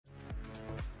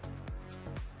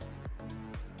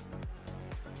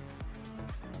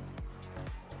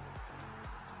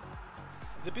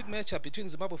The big matchup between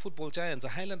Zimbabwe football giants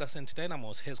Highlanders and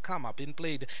Dynamos has been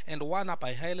played and won up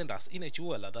by Highlanders in a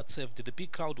duel that served the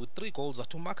big crowd with 3 goals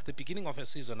to mark the beginning of a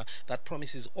season that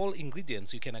promises all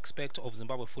ingredients you can expect of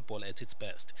Zimbabwe football at its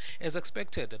best. As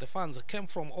expected, the fans came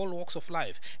from all walks of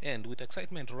life, and with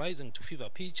excitement rising to fever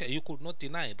pitch, you could not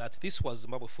deny that this was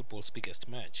Zimbabwe football's biggest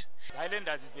match.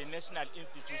 Highlanders is a national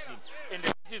institution, and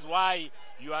this is why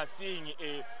you are seeing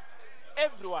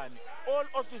everyone, all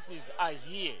offices are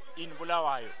here in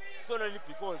Bulawayo, solely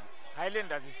because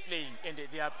Highlanders is playing and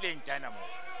they are playing Dynamos.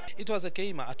 It was a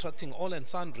game attracting all and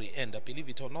sundry, and believe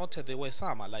it or not, there were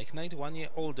some, like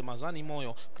 91-year-old Mazani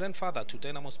Moyo, grandfather to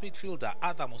Dynamos midfielder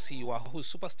Ada Mosiwa, whose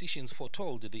superstitions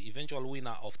foretold the eventual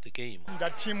winner of the game.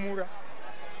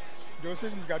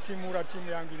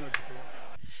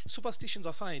 Superstitions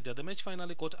aside, the match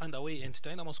finally got underway and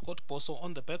Dynamos got Boso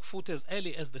on the back foot as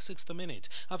early as the 6th minute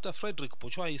after Frederick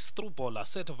Bochwai's through ball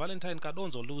set Valentine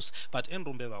Kadonzo loose, but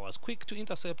Enrumbeva was quick to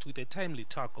intercept with a timely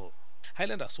tackle.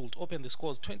 Highlanders would open the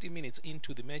scores 20 minutes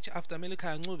into the match after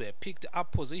Melika Ncube picked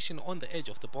up position on the edge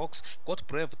of the box, got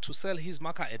brave to sell his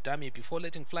marker a dummy before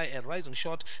letting fly a rising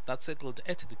shot that circled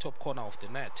at the top corner of the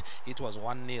net. It was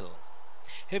 1-0.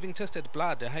 Having tasted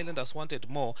blood, the Highlanders wanted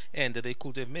more, and they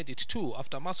could have made it 2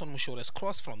 after Mason Mushore's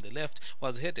cross from the left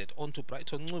was headed onto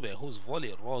Brighton Ncube, whose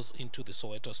volley rose into the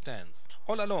Soweto stands.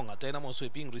 All along, Dynamos were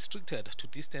being restricted to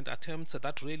distant attempts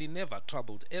that really never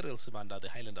troubled Ariel Sibanda,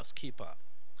 the Highlanders keeper.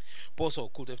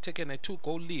 Boso could have taken a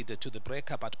 2-goal lead to the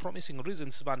break, but promising reason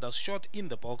Sibanda's shot in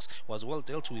the box was well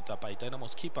dealt with by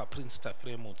Dynamos keeper Prince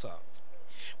Tafre Mutsa.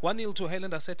 1-0 to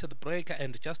Highlanders at the break,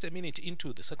 and just a minute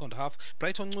into the second half,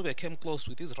 Brighton Ncube came close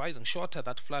with his rising shot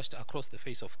that flashed across the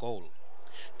face of goal.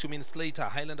 2 minutes later,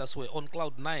 Highlanders were on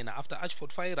cloud 9 after Ashford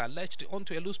Faira latched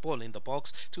onto a loose ball in the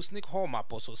box to sneak home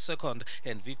Boso's second,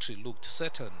 and victory looked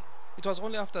certain. It was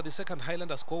only after the second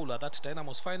Highlanders goal that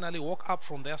Dynamos finally woke up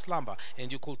from their slumber,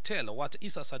 and you could tell what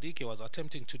Issa Sadiki was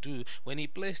attempting to do when he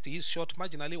placed his shot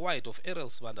marginally wide of Ariel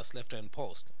Sibanda's left-hand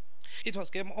post. It was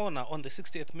game on the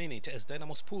 60th minute as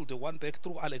Dynamos pulled one back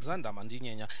through Alexander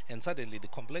Mandinyenya, and suddenly the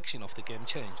complexion of the game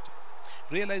changed.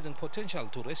 Realizing potential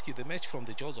to rescue the match from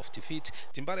the jaws of defeat,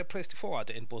 Timbare pressed forward,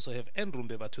 and Boso have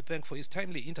Enrumbeva to thank for his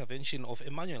timely intervention of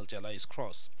Emmanuel Jalai's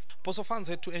cross. Boso fans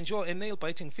had to enjoy a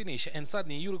nail-biting finish, and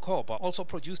suddenly Yuri Koba also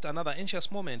produced another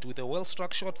anxious moment with a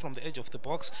well-struck shot from the edge of the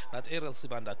box that Ariel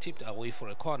Sibanda tipped away for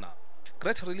a corner.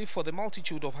 Great relief for the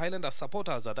multitude of Highlanders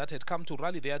supporters that had come to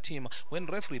rally their team when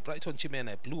referee Brighton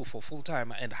Chimene blew for full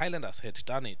time and Highlanders had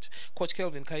done it. Coach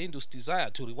Kelvin Kaindu's desire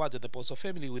to reward the Boso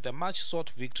family with a much-sought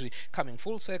victory coming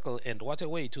full circle, and what a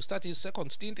way to start his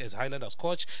second stint as Highlanders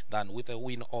coach than with a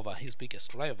win over his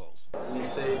biggest rivals. We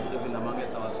said even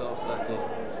amongst ourselves that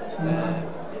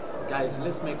guys,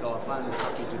 let's make our fans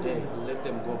happy today. Let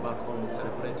them go back home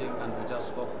celebrating, and we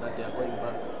just hope that they are going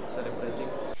back celebrating.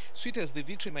 Sweet as the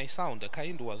victory may sound,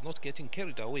 Kaindu was not getting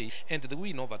carried away, and the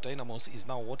win over Dynamos is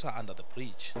now water under the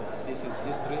bridge. This is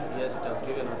history. Yes, it has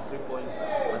given us 3 points,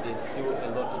 but there's still a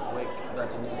lot of work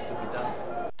that needs to be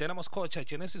done. Dynamos coach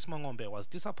Genesis Mangombe was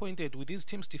disappointed with his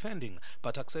team's defending,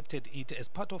 but accepted it as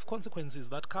part of consequences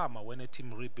that come when a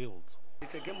team rebuilds.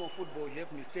 It's a game of football. You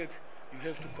have mistakes, you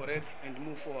have to correct and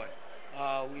move forward.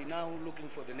 We're now looking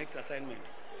for the next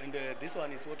assignment. And this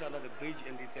one is water under the bridge,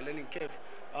 and it's a learning curve,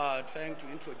 trying to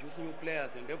introduce new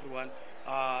players and everyone.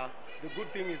 The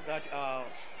good thing is that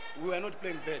we were not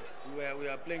playing bad. We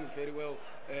are playing very well,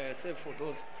 save for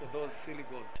those silly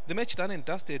goals. The match done and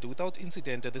dusted without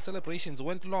incident, the celebrations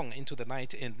went long into the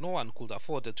night, and no one could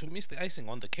afford to miss the icing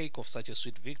on the cake of such a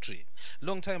sweet victory.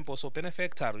 Long-time Boso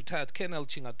benefactor, retired Colonel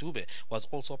Chingadube, was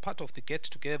also part of the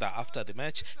get-together after the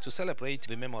match to celebrate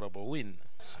the memorable win.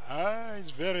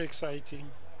 It's very exciting.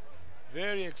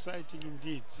 Very exciting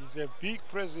indeed. It's a big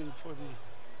present for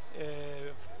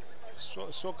the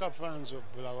soccer fans of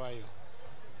Bulawayo.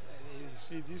 You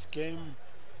see, this game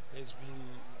has been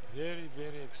very,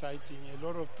 very exciting. A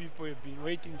lot of people have been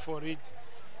waiting for it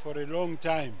for a long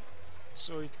time.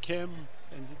 So it came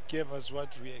and it gave us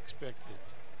what we expected.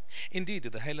 Indeed,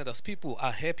 the Highlanders people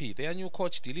are happy. Their new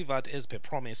coach delivered as per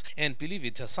promise, and believe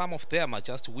it, some of them are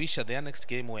just wish their next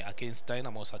game were against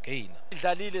Dynamos again.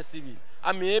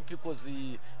 I'm happy because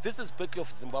this is back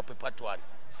of Zimbabwe part 1.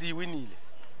 See, we need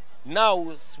now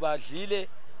Swadlile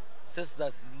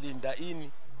Sesaslinda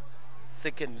in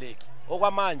second leg.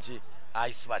 Okwamanje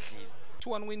ayiswadlile.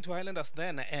 2-1 win to Highlanders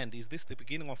then, and is this the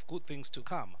beginning of good things to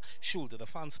come? Should the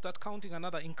fans start counting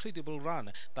another incredible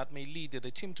run that may lead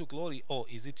the team to glory, or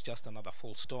is it just another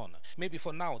false stone? Maybe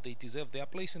for now they deserve their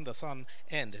place in the sun,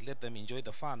 and let them enjoy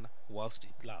the fun whilst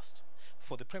it lasts.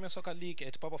 For the Premier Soccer League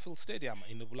at Barbourfields Stadium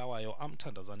in Bulawayo, I'm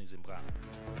Tandazani Zimbran.